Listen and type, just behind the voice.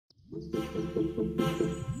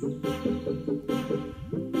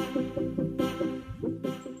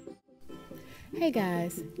Hey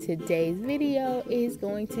guys, today's video is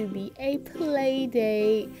going to be a play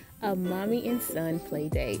date, a mommy and son play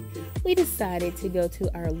date. We decided to go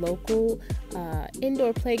to our local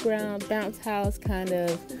indoor playground, bounce house kind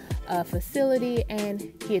of facility,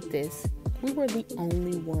 and get this, we were the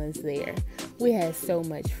only ones there. We had so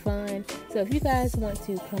much fun. So if you guys want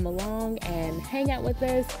to come along and hang out with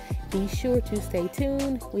us, be sure to stay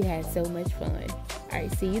tuned. We had so much fun. All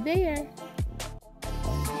right, see you there.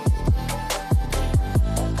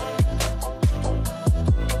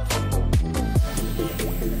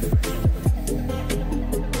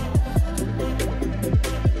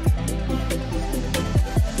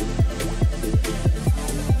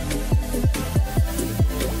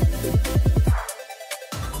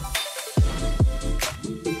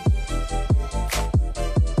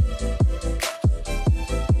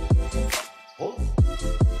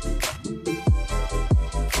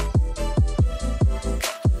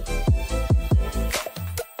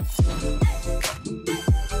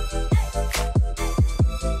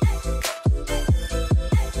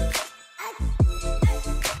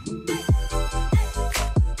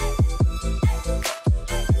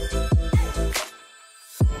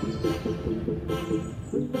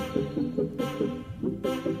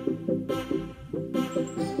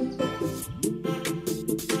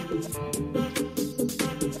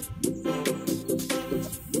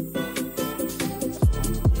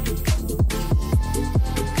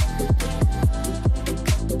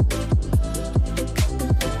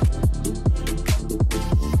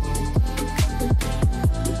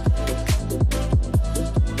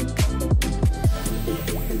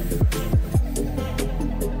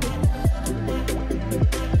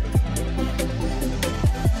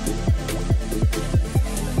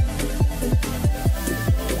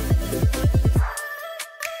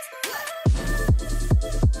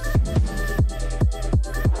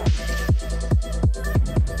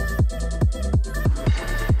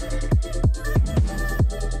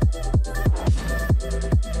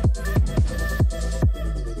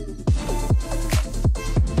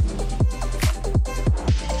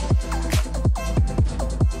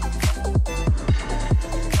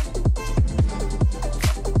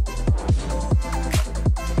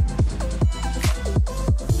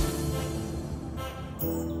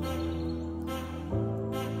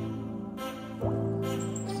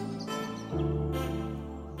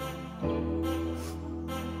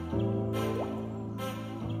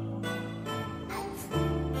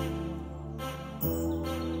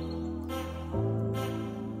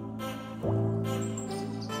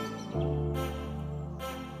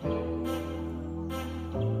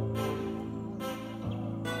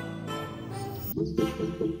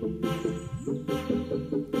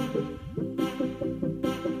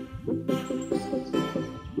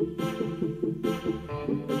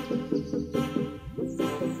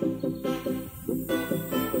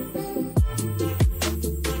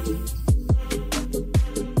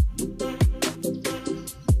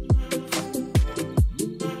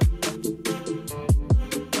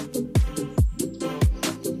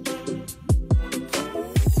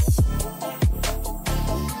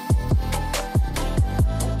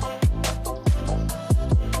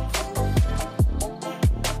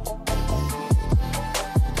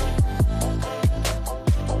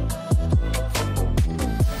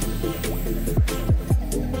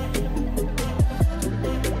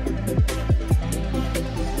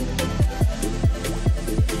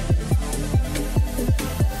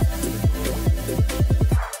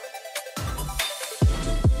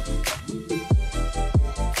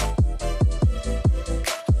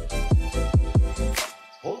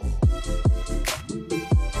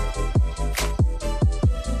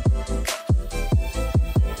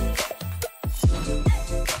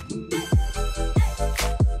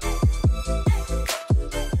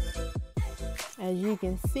 As you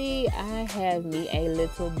can see, I have me a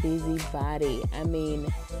little busy body. I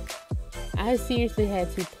mean, I seriously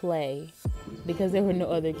had to play because there were no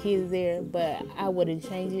other kids there, but I wouldn't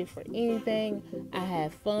change it for anything. I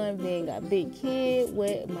had fun being a big kid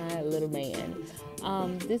with my little man.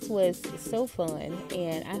 This was so fun,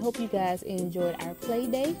 and I hope you guys enjoyed our play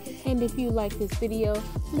date. And if you like this video,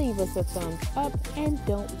 leave us a thumbs up and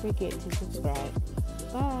don't forget to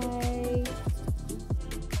subscribe. Bye.